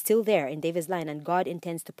Christ. He was still there in David's line, and God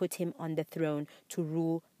intends to put him on the throne to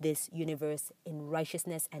rule this universe in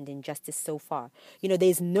righteousness and in justice so far.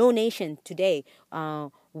 There's no nation today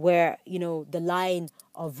where, the line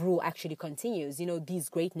of rule actually continues. These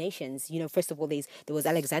great nations, first of all, there was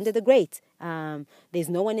Alexander the Great. There's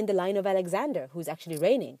no one in the line of Alexander who's actually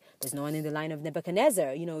reigning. There's no one in the line of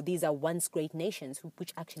Nebuchadnezzar. These are once great nations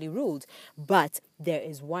which actually ruled. But there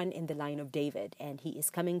is one in the line of David, and he is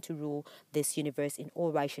coming to rule this universe in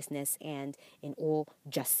all righteousness and in all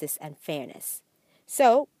justice and fairness.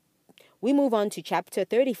 So we move on to chapter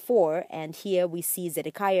 34, and here we see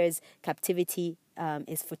Zedekiah's captivity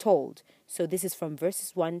is foretold. So this is from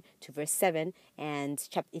verses 1 to verse 7, and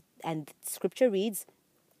scripture reads,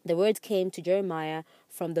 "The word came to Jeremiah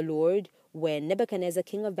from the Lord when Nebuchadnezzar,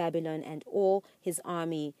 king of Babylon, and all his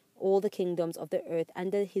army, all the kingdoms of the earth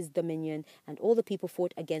under his dominion, and all the people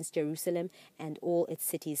fought against Jerusalem and all its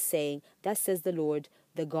cities, saying, Thus says the Lord,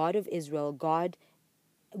 the God of Israel,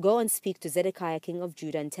 Go and speak to Zedekiah, king of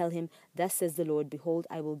Judah, and tell him, Thus says the Lord, Behold,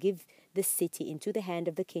 I will give this city into the hand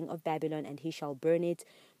of the king of Babylon, and he shall burn it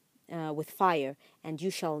with fire, and you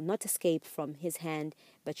shall not escape from his hand,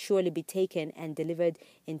 but surely be taken and delivered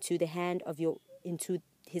into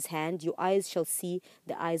his hand. Your eyes shall see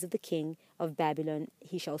the eyes of the king of Babylon.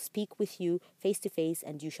 He shall speak with you face to face,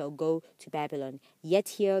 and you shall go to Babylon. Yet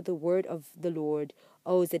hear the word of the Lord,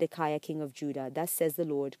 O Zedekiah, king of Judah. Thus says the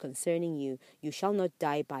Lord concerning you, you shall not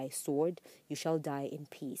die by sword, you shall die in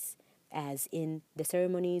peace. As in the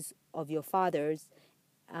ceremonies of your fathers,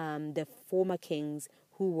 the former kings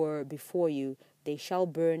who were before you, they shall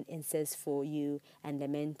burn incense for you and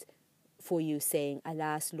lament for you, saying,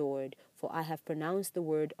 Alas, Lord, for I have pronounced the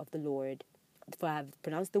word of the Lord. For I have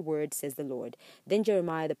pronounced the word, says the Lord. Then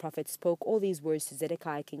Jeremiah the prophet spoke all these words to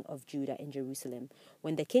Zedekiah king of Judah in Jerusalem.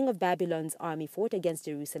 When the king of Babylon's army fought against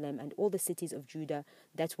Jerusalem and all the cities of Judah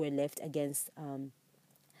that were left against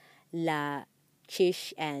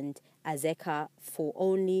Lachish and Azekah, for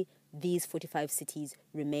only these 45 cities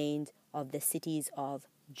remained of the cities of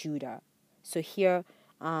Judah. So here,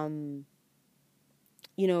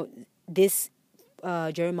 this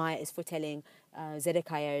Jeremiah is foretelling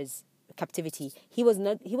Zedekiah's captivity. He was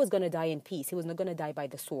going to die in peace. He was not going to die by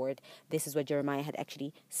the sword. This is what Jeremiah had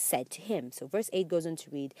actually said to him. So verse 8 goes on to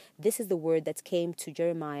read, This is the word that came to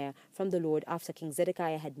Jeremiah from the Lord after King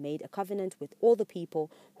Zedekiah had made a covenant with all the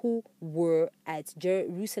people who were at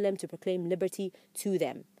Jerusalem to proclaim liberty to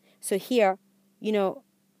them. So here,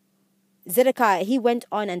 Zedekiah, he went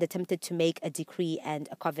on and attempted to make a decree and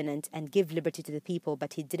a covenant and give liberty to the people,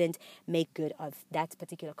 but he didn't make good of that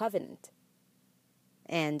particular covenant.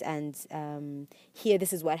 And here,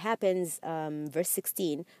 this is what happens. Verse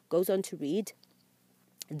 16 goes on to read,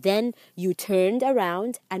 Then you turned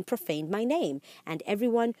around and profaned my name, and every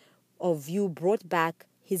one of you brought back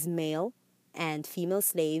his male and female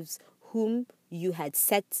slaves whom you had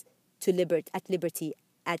set at liberty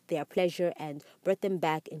at their pleasure, and brought them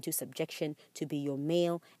back into subjection to be your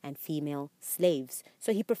male and female slaves.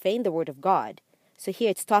 So he profaned the word of God. So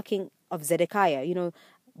here it's talking of Zedekiah.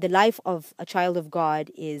 The life of a child of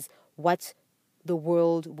God is what the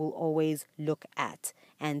world will always look at.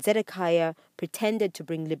 And Zedekiah pretended to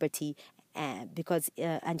bring liberty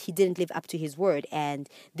and he didn't live up to his word, and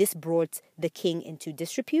this brought the king into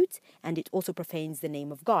disrepute, and it also profanes the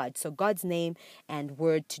name of God. So God's name and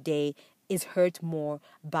word today is hurt more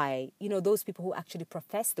by, those people who actually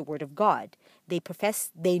profess the word of God.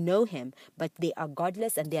 They know him, but they are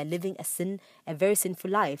godless and they are living a very sinful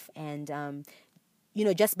life. And,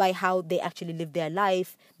 just by how they actually live their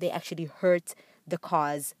life, they actually hurt the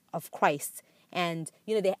cause of Christ. And,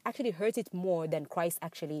 they actually hurt it more than Christ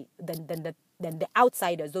actually, than the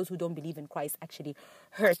outsiders, those who don't believe in Christ actually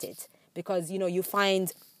hurt it. Because, you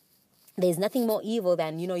find there's nothing more evil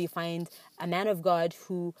than, you find a man of God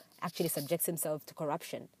who actually subjects himself to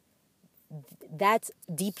corruption. That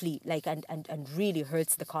deeply, and really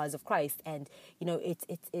hurts the cause of Christ. And,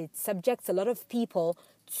 it subjects a lot of people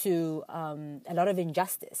to a lot of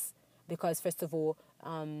injustice. Because, first of all,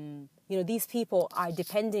 these people are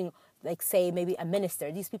depending, like, say, maybe a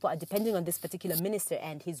minister. These people are depending on this particular minister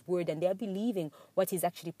and his word, and they're believing what he's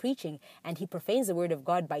actually preaching. And he profanes the word of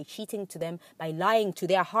God by cheating to them, by lying to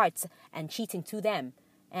their hearts and cheating to them.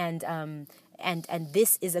 And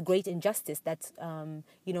this is a great injustice that,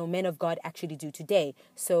 men of God actually do today.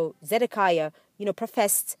 So Zedekiah,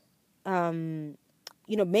 professed,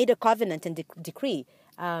 made a covenant and decree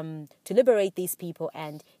to liberate these people,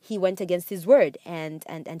 and he went against his word,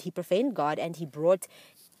 and he profaned God, and he brought,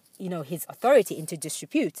 his authority into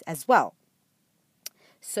disrepute as well.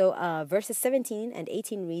 So verses 17 and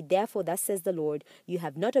 18 read, "Therefore thus says the Lord, you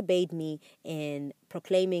have not obeyed me in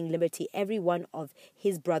proclaiming liberty every one of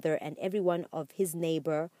his brother and every one of his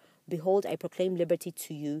neighbor. Behold, I proclaim liberty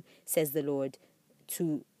to you, says the Lord,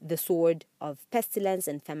 to the sword of pestilence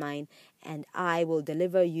and famine, and I will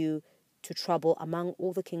deliver you to trouble among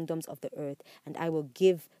all the kingdoms of the earth, and I will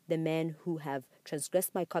give the men who have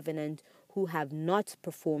transgressed my covenant, who have not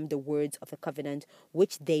performed the words of the covenant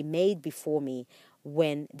which they made before me,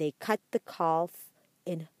 when they cut the calf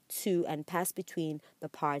in two and passed between the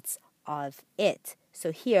parts of it."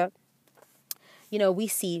 So here, we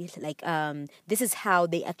see this is how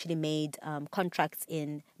they actually made contracts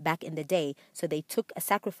back in the day. So they took a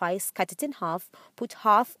sacrifice, cut it in half, put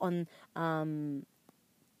half on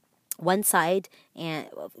one side, and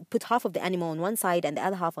put half of the animal on one side and the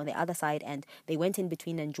other half on the other side, and they went in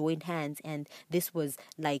between and joined hands. And this was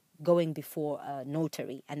like going before a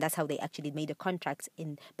notary, and that's how they actually made a contract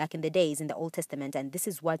back in the days in the Old Testament. And this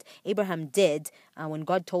is what Abraham did when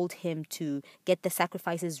God told him to get the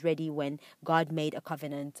sacrifices ready, when God made a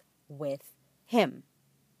covenant with him.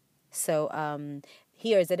 So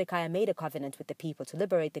here Zedekiah made a covenant with the people to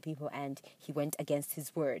liberate the people, and he went against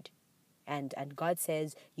his word. And God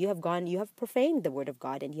says, you have profaned the word of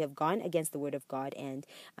God, and you have gone against the word of God, and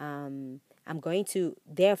I'm going to,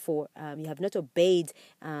 therefore, you have not obeyed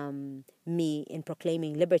me in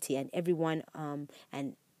proclaiming liberty, and everyone,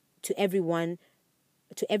 and to everyone,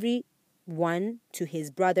 to his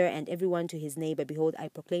brother, and everyone to his neighbor. Behold, I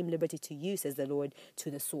proclaim liberty to you, says the Lord, to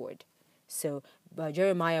the sword. So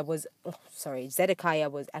Zedekiah was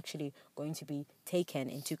actually going to be taken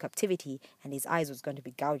into captivity, and his eyes was going to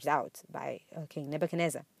be gouged out by King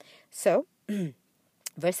Nebuchadnezzar. So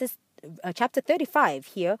chapter 35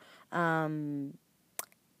 here,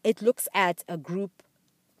 it looks at a group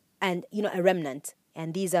and, a remnant.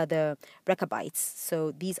 And these are the Rechabites.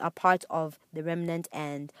 So these are part of the remnant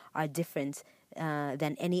and are different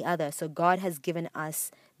than any other. So God has given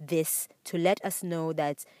us this to let us know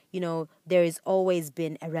that, there has always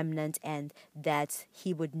been a remnant, and that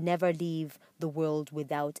he would never leave the world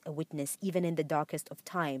without a witness, even in the darkest of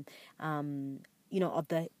time. Of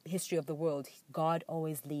the history of the world, God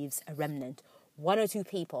always leaves a remnant. One or two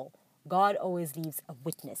people, God always leaves a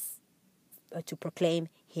witness to proclaim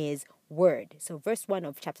his word. So verse 1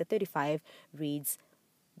 of chapter 35 reads,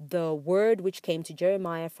 "The word which came to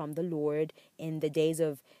Jeremiah from the Lord in the days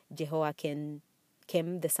of Jehoiakim,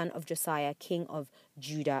 the son of Josiah, king of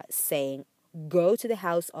Judah, saying, Go to the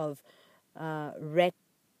house of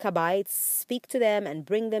Rechabites, speak to them, and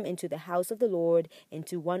bring them into the house of the Lord,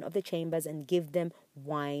 into one of the chambers, and give them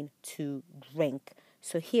wine to drink."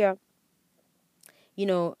 So here,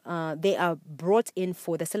 they are brought in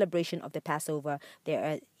for the celebration of the Passover. There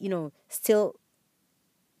are, still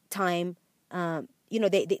time,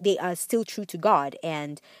 they are still true to God.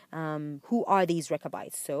 And who are these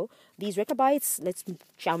Rechabites? So these Rechabites, let's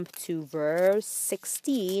jump to verse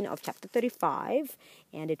 16 of chapter 35,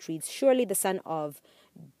 and it reads, "Surely the son of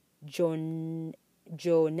Jonadab,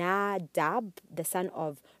 the son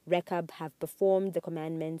of Rechab, have performed the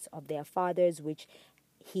commandments of their fathers, which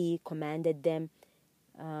he commanded them.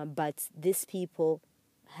 But this people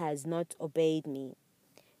has not obeyed me."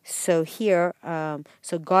 So here,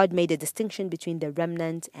 so God made a distinction between the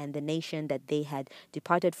remnant and the nation that they had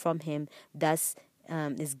departed from him. Thus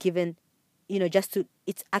is given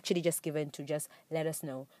it's actually just given to just let us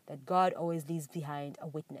know that God always leaves behind a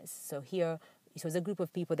witness. So here it was a group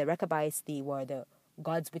of people, the Rechabites, they were the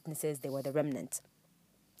God's witnesses, they were the remnant.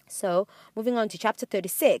 So, moving on to chapter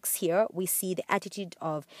 36, here we see the attitude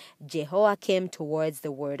of Jehoiakim towards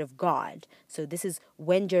the word of God. So, this is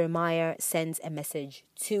when Jeremiah sends a message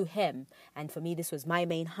to him. And for me, this was my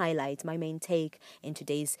main highlight, my main take in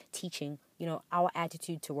today's teaching, our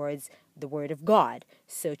attitude towards the word of God.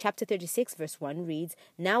 So, chapter 36, verse 1 reads,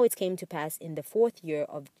 "Now it came to pass in the 4th year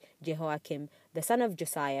of Jehoiakim, the son of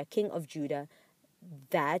Josiah, king of Judah,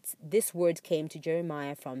 that this word came to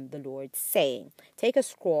Jeremiah from the Lord, saying, Take a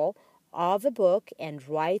scroll of a book and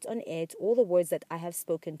write on it all the words that I have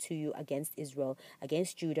spoken to you against Israel,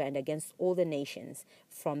 against Judah, and against all the nations,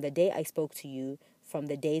 from the day I spoke to you, from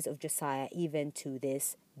the days of Josiah, even to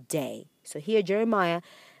this day." So here Jeremiah,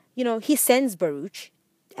 he sends Baruch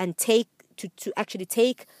and to actually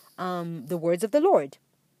take the words of the Lord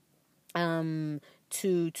to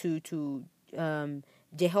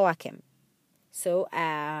Jehoiakim. So,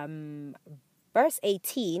 verse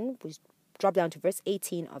 18, we drop down to verse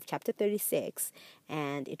 18 of chapter 36,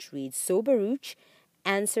 and it reads, "So Baruch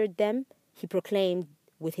answered them, he proclaimed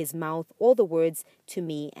with his mouth all the words to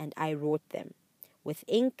me, and I wrote them with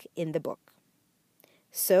ink in the book."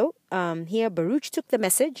 So, here Baruch took the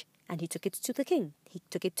message, and he took it to the king. He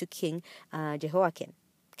took it to King Jehoiakim.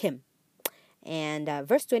 And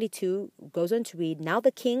verse 22 goes on to read, "Now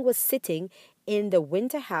the king was sitting in the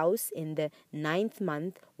winter house in the 9th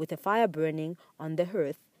month with a fire burning on the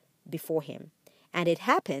hearth before him. And it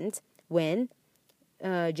happened when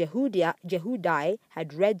Jehudi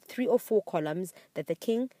had read 3 or 4 columns that the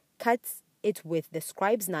king cut it with the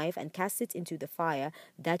scribe's knife and cast it into the fire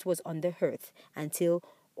that was on the hearth until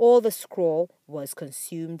all the scroll was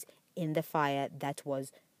consumed in the fire that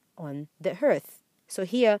was on the hearth." So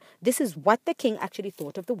here, this is what the king actually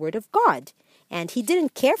thought of the word of God. And he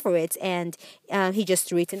didn't care for it, and he just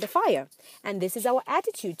threw it in the fire. And this is our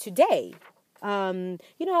attitude today.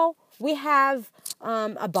 We have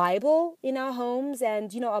a Bible in our homes,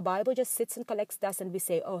 and, a Bible just sits and collects dust, and we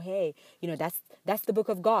say, oh, hey, that's the book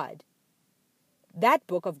of God. That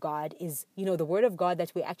book of God is, the word of God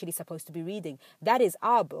that we're actually supposed to be reading. That is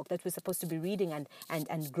our book that we're supposed to be reading and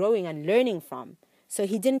growing and learning from. So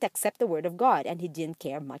he didn't accept the word of God, and he didn't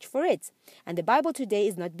care much for it. And the Bible today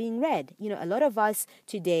is not being read. A lot of us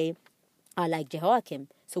today are like Jehoiakim.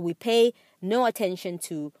 So we pay no attention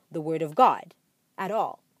to the word of God at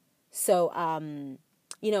all. So,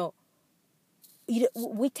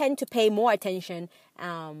 we tend to pay more attention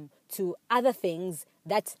to other things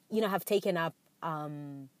that, have taken up,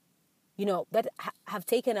 have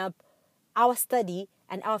taken up our study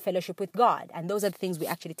and our fellowship with God. And those are the things we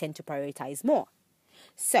actually tend to prioritize more.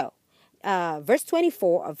 So, verse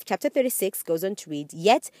 24 of chapter 36 goes on to read,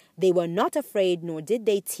 "Yet they were not afraid, nor did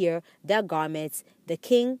they tear their garments, the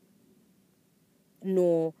king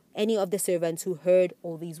nor any of the servants who heard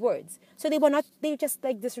all these words." So they just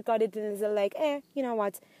disregarded it, and they're like, you know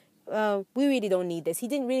what? We really don't need this. He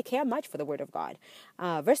didn't really care much for the word of God.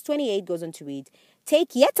 Verse 28 goes on to read,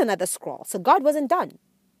 "Take yet another scroll." So God wasn't done.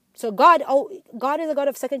 So God is a God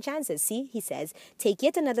of second chances. See, he says, "Take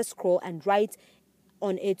yet another scroll and write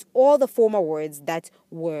on it all the former words that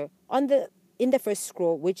were in the first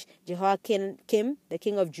scroll which Jehoiakim, the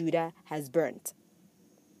king of Judah, has burnt."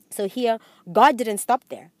 So here, God didn't stop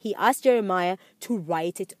there. He asked Jeremiah to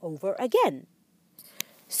write it over again.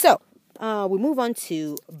 So, we move on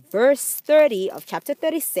to verse 30 of chapter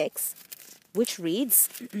 36, which reads,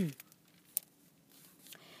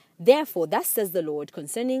 "Therefore, thus says the Lord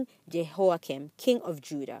concerning Jehoiakim, king of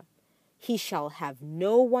Judah, he shall have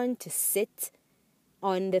no one to sit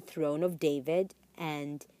on the throne of David,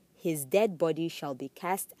 and his dead body shall be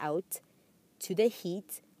cast out to the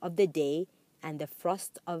heat of the day and the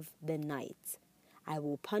frost of the night. I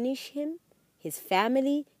will punish him, his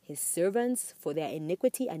family, his servants for their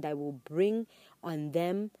iniquity, and I will bring on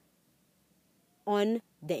the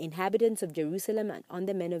inhabitants of Jerusalem and on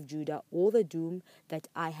the men of Judah all the doom that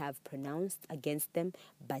I have pronounced against them,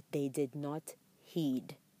 but they did not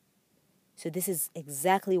heed." So this is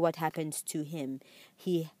exactly what happened to him.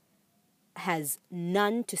 He has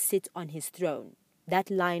none to sit on his throne. That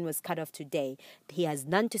line was cut off today. He has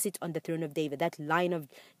none to sit on the throne of David. That line of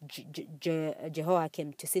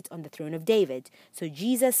Jehoiakim to sit on the throne of David. So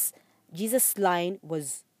Jesus' line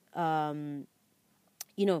was,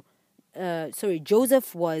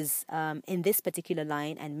 Joseph was in this particular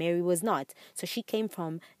line, and Mary was not. So she came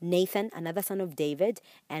from Nathan, another son of David,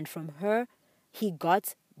 and from her he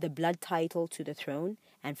got the blood title to the throne,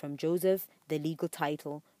 and from Joseph the legal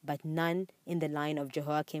title, but none in the line of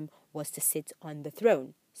Jehoiakim was to sit on the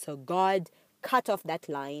throne. So God cut off that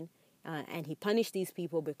line, and he punished these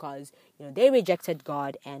people because they rejected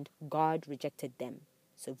God and God rejected them.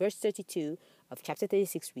 So verse 32 of chapter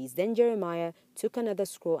 36 reads, Then Jeremiah took another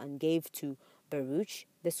scroll and gave to Baruch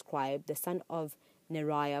the scribe, the son of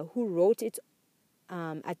Neriah, who wrote it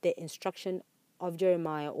at the instruction of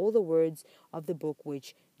Jeremiah, all the words of the book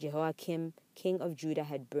which Jehoiakim, king of Judah,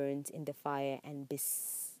 had burnt in the fire, and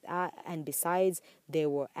besides there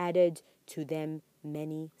were added to them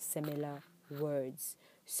many similar words.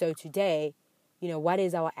 So today, what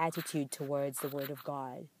is our attitude towards the word of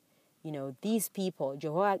God? These people,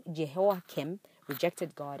 Jehoiakim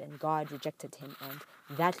rejected God and God rejected him, and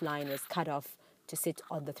that line was cut off to sit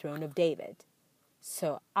on the throne of David.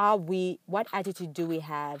 So what attitude do we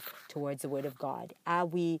have towards the word of God? Are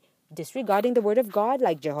we disregarding the word of God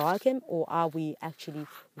like Jehoiakim, or are we actually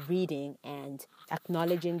reading and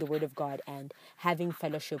acknowledging the word of God and having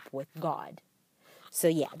fellowship with God? So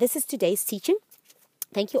yeah, this is today's teaching.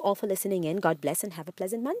 Thank you all for listening in. God bless and have a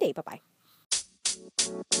pleasant Monday. Bye-bye.